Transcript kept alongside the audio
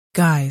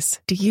Guys,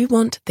 do you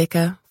want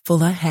thicker,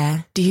 fuller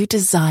hair? Do you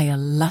desire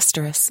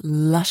lustrous,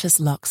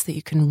 luscious locks that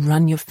you can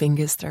run your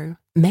fingers through?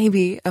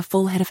 Maybe a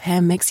full head of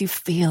hair makes you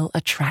feel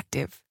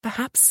attractive.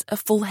 Perhaps a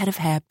full head of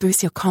hair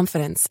boosts your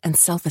confidence and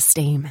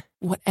self-esteem.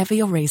 Whatever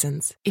your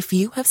reasons, if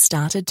you have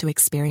started to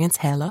experience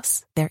hair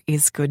loss, there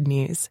is good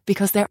news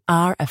because there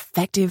are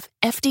effective,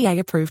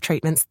 FDA-approved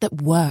treatments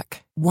that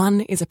work.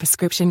 One is a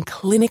prescription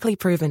clinically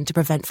proven to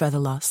prevent further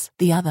loss.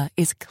 The other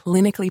is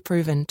clinically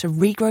proven to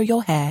regrow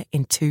your hair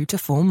in 2 to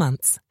 4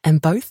 months. And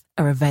both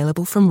are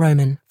available from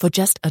Roman for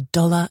just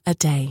 $1 a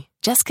day.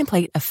 Just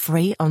complete a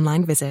free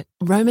online visit.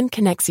 Roman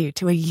connects you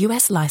to a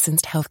US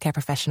licensed healthcare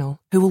professional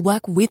who will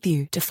work with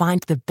you to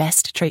find the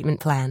best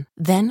treatment plan.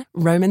 Then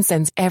Roman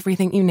sends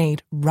everything you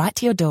need right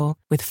to your door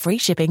with free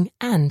shipping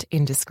and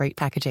in discreet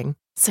packaging.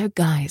 So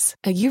guys,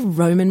 are you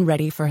Roman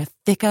ready for a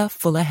thicker,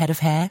 fuller head of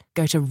hair?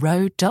 Go to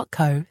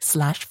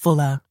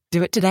ro.co/fuller.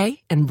 Do it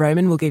today and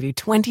Roman will give you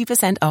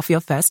 20% off your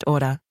first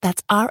order.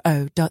 That's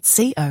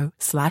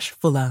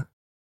ro.co/fuller.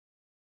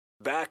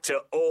 Back to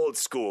old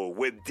school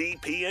with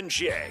DP and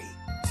J.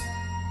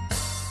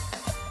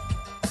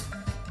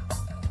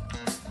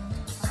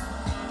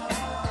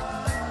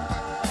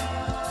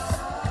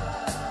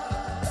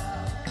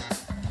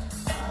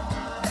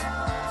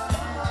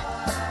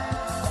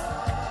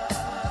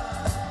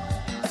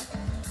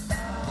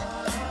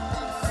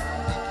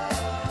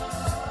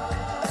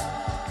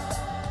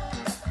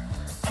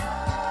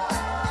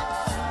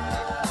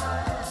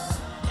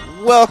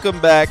 Welcome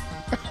back.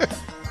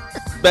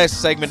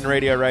 Best segment in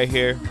radio right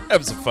here.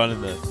 Having some fun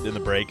in the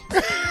break.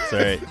 It's all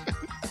right.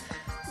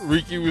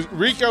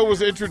 Rico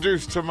was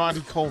introduced to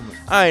Monty Coleman.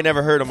 I ain't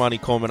never heard of Monty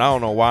Coleman. I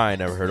don't know why I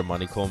never heard of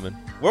Monty Coleman.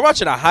 We're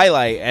watching a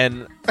highlight,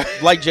 and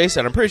like Jay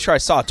said, I'm pretty sure I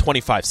saw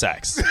 25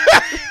 sacks.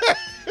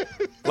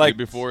 Like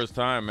before his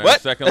time, man.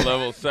 What? Second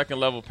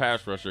level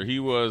pass rusher. He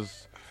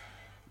was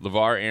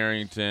LeVar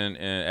Arrington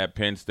at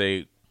Penn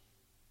State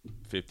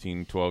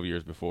 15, 12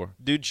 years before.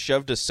 Dude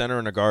shoved a center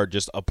and a guard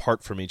just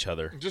apart from each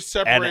other. Just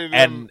separated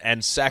them.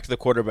 And sacked the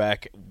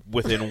quarterback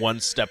within one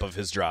step of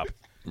his drop.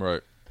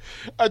 Right.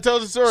 I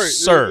told the story.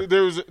 Sir.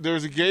 There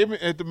was a game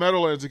at the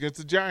Meadowlands against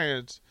the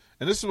Giants,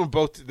 and this is when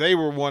they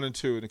were 1 and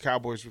 2, and the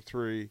Cowboys were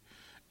 3.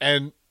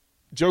 And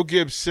Joe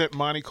Gibbs sent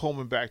Monty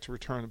Coleman back to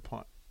return the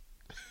punt.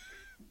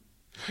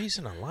 He's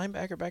in a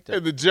linebacker back there.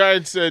 And the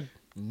Giants said,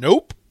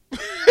 nope.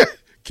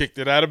 Kicked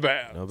it out of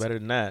bounds. No better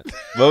than that.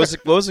 What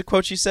was the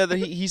quote you said that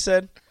he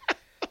said?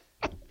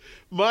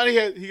 Monty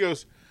he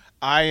goes,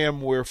 I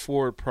am where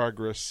forward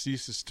progress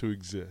ceases to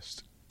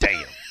exist.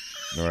 Damn.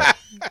 All right.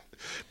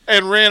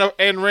 and ran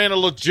a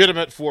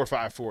legitimate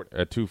 4.5 40.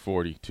 At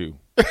 242.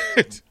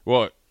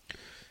 Well,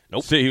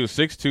 nope. See, he was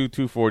 6'2",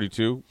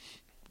 242.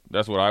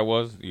 That's what I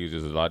was. He was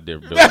just a lot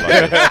different.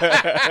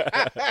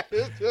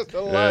 It's just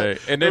a lot.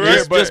 And then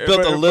Just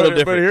built a little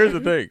different. But here's the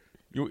thing.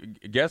 You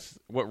guess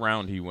what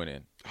round he went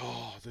in?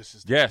 Oh, this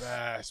is Yes. the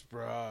best,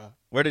 bro.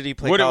 Where did he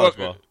play college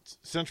ball?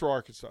 Central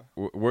Arkansas.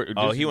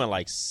 He went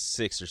like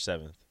 6th or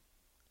 7th.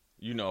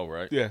 You know,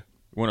 right? Yeah.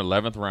 Went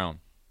 11th round.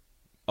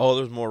 Oh,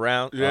 there was more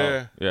rounds?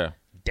 Yeah. Yeah.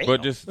 Damn.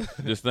 But just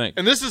think.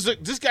 And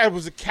this guy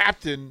was a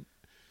captain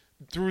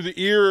through the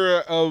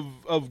era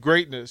of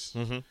greatness,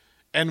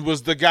 and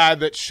was the guy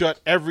that shut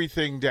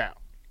everything down.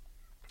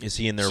 Is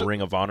he in their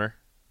Ring of Honor?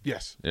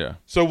 Yes. Yeah.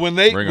 So when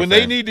they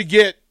Fame. need to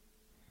get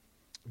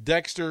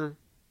Dexter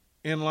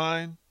in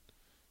line,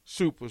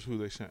 Soup was who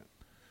they sent.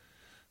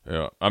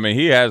 Yeah. I mean,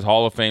 he has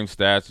Hall of Fame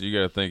stats. You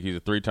got to think he's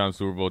a 3-time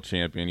Super Bowl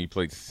champion. He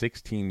played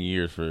 16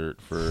 years for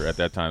at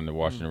that time, the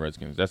Washington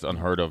Redskins. That's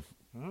unheard of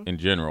in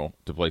general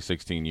to play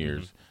 16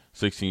 years.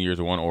 16 years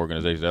of one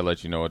organization. That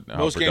lets you know how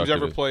Most games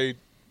ever it is. played.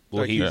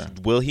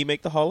 Will he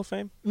make the Hall of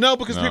Fame? No,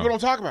 because No. people don't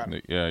talk about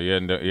it. Yeah, he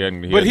hadn't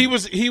But he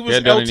was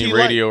hadn't done LT any Light.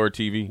 radio or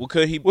TV. Well,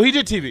 could he? Well, he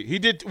did TV. He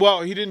did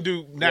he didn't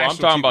do national. Well, I'm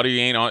talking TV. about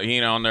he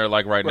ain't on there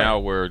like right now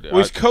where Well,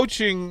 he's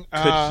coaching.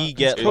 Could he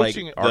get, he's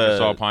coaching like,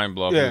 Arkansas Pine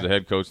Bluff was the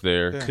head coach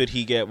there. Yeah. Could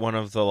he get one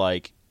of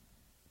the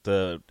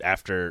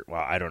after?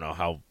 Well, I don't know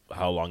how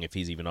long if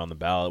he's even on the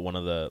ballot. One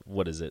of the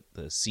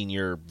the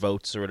senior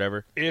votes or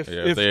whatever. If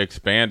they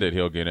expand it,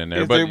 he'll get in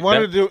there. if But they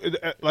wanted to do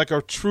like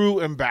a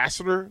true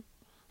ambassador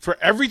for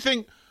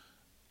everything,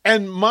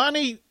 and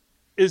Monty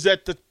is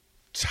at the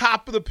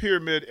top of the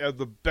pyramid of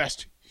the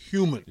best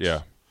humans.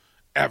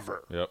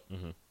 Ever. Yep.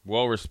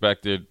 Well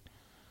respected.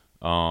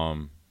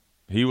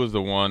 He was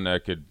the one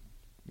that could,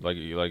 like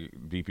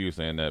DP was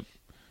saying, that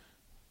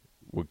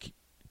would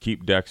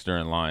keep Dexter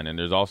in line. And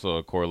there's also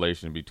a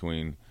correlation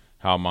between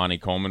how Monty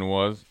Coleman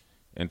was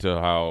and to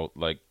how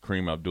like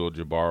Kareem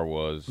Abdul-Jabbar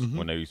was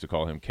when they used to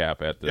call him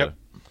Cap at the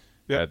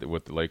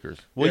with the Lakers.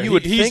 Well, Yeah, you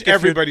would he's think if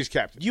everybody's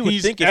captain. You would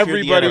He's think if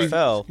you're the everybody's-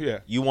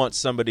 NFL, you want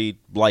somebody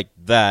like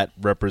that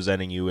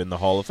representing you in the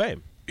Hall of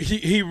Fame.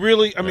 He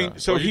really. I mean,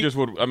 so Well, he just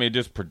would. I mean,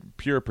 just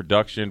pure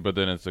production, but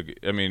then it's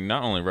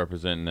not only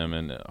representing them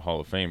in the Hall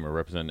of Fame or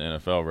representing the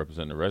NFL,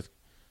 representing the rest.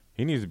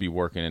 He needs to be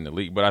working in the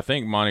league. But I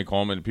think Monty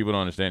Coleman, people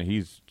don't understand.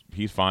 He's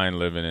fine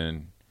living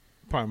in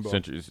Pineville.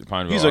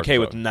 Pineville. He's okay Arkansas.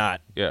 with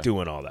not Yeah.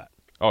 doing all that.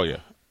 Oh yeah.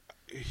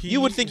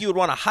 You would think you would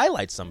want to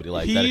highlight somebody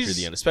like that if you're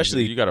the end,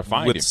 especially you gotta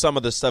find with him. some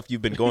of the stuff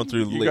you've been going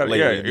through You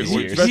lately in these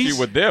years. especially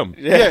with them,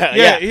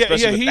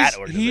 Especially with that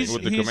organization.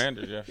 with the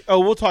Commanders. Yeah. Oh,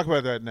 we'll talk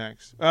about that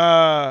next.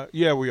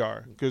 Yeah, we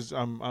are because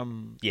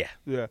I'm. Yeah.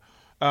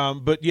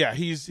 But yeah,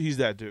 he's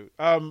that dude.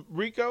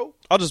 Rico,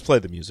 I'll just play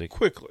the music.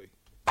 quickly.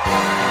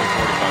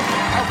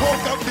 I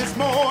woke up this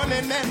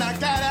morning and I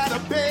got out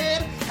of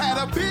bed. Had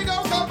a big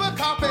old cup of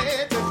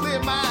coffee to clear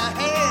my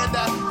head.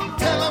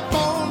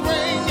 Telephone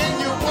ring and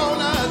you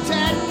wanna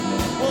chat?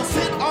 Well,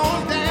 sit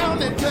on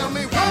down and tell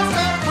me what's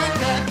up with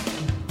that.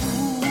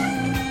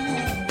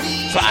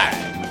 Fire.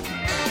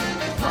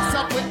 What's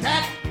up with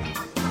that?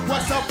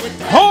 What's up with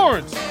that?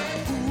 Horns.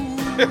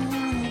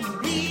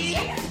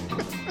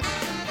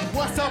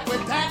 What's up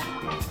with that?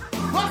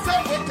 What's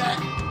up with that?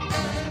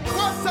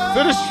 What's up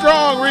Finish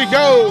strong,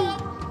 Rico.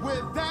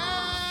 with that?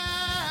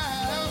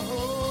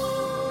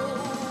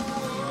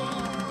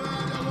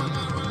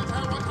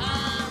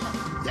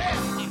 Yeah.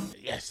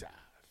 Yes, sir.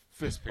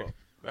 Fist bump.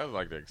 That was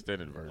like the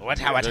extended version. What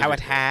time?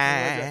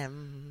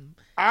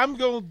 I'm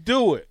gonna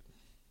do it.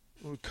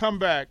 When we come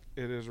back,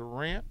 it is a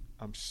rant.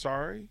 I'm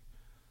sorry,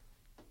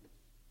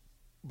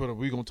 but are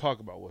we gonna talk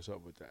about what's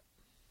up with that?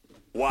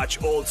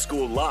 Watch Old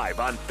School live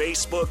on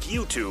Facebook,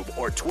 YouTube,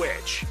 or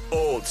Twitch.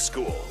 Old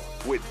School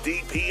with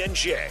DP and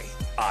J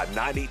on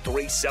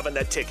 93.7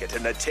 The Ticket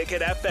and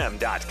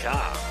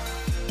theticketfm.com.